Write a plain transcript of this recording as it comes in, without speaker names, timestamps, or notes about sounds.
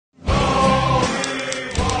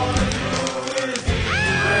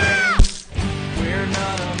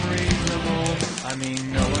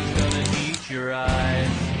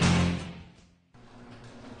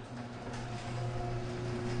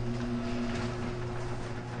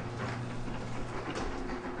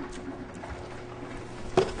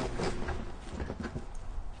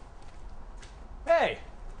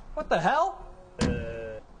the hell?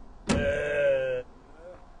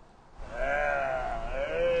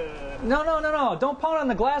 No. Don't pound on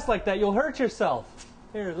the glass like that. You'll hurt yourself.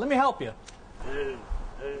 Here, let me help you.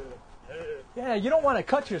 Yeah, you don't want to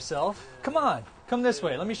cut yourself. Come on. Come this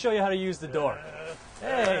way. Let me show you how to use the door.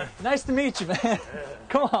 Hey, nice to meet you, man.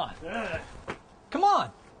 Come on. Come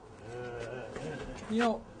on. You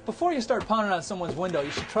know, before you start pounding on someone's window,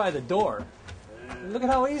 you should try the door. Look at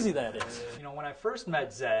how easy that is. You know, when I first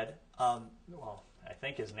met Zed, well, I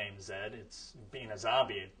think his name's Zed. It's being a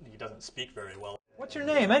zombie, he doesn't speak very well. What's your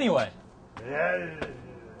name, anyway?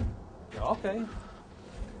 Okay.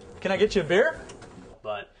 Can I get you a beer?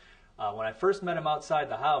 But when I first met him outside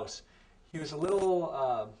the house, he was a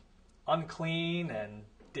little unclean and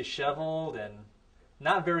disheveled and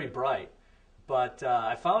not very bright. But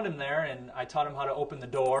I found him there, and I taught him how to open the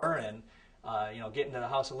door and you know, get into the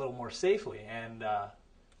house a little more safely. And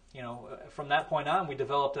you know, from that point on, we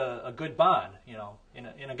developed a good bond, you know,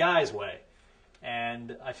 in a guy's way.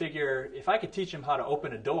 And I figure if I could teach him how to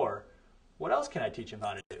open a door, what else can I teach him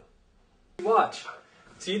how to do? Watch.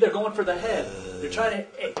 See, they're going for the head. They're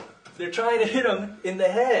trying to hit him in the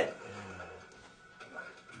head.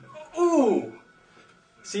 Ooh!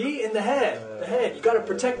 See, in the head. The head. You got to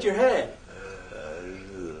protect your head.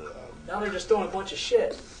 Now they're just throwing a bunch of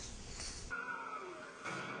shit.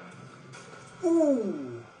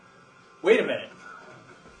 Ooh! Wait a minute.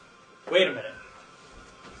 Wait a minute.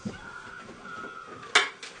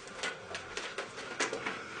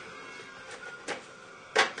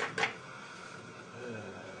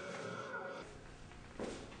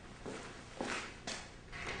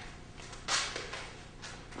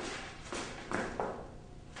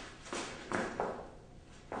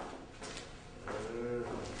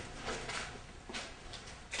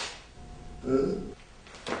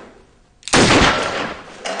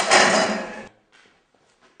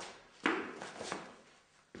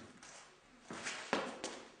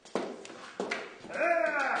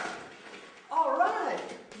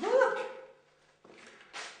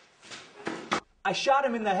 I shot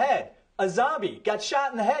him in the head. A zombie got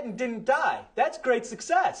shot in the head and didn't die. That's great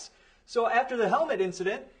success. So after the helmet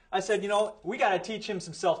incident, I said, you know, we got to teach him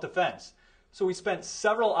some self-defense. So we spent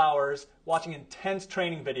several hours watching intense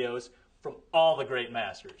training videos from all the great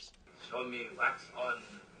masters. Show me wax on,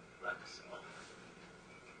 wax off.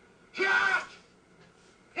 Yak!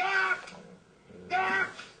 Yak! Yak!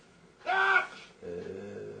 Yak!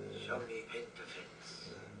 Show me interference.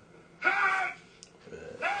 Hey!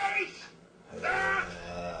 Hey!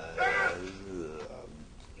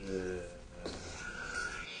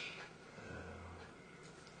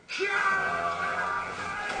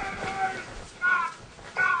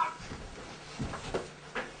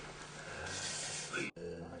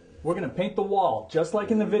 We're going to paint the wall just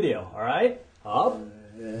like in the video, all right? Up,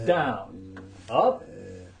 down, up,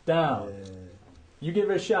 down. You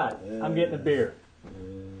give it a shot. I'm getting a beer.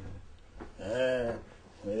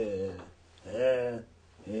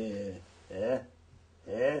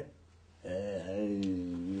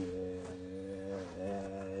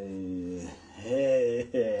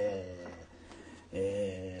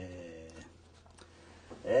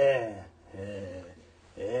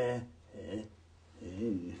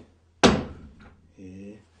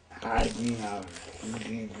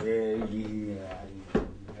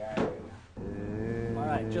 All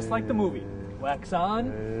right, just like the movie. Wax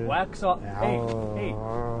on, wax off. Hey,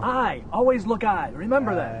 eye. Always look eye.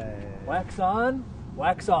 Remember that. Wax on,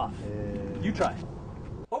 wax off. You try.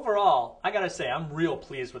 Overall, I gotta say, I'm real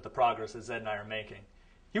pleased with the progress that Zed and I are making.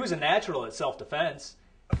 He was a natural at self-defense.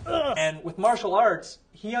 And with martial arts,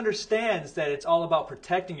 he understands that it's all about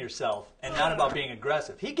protecting yourself and not about being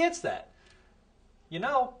aggressive. He gets that. You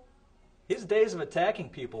know, his days of attacking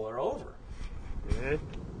people are over.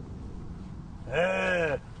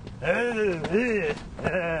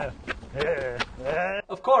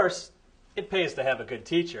 Of course, it pays to have a good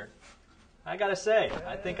teacher. I gotta say,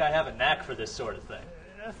 I think I have a knack for this sort of thing.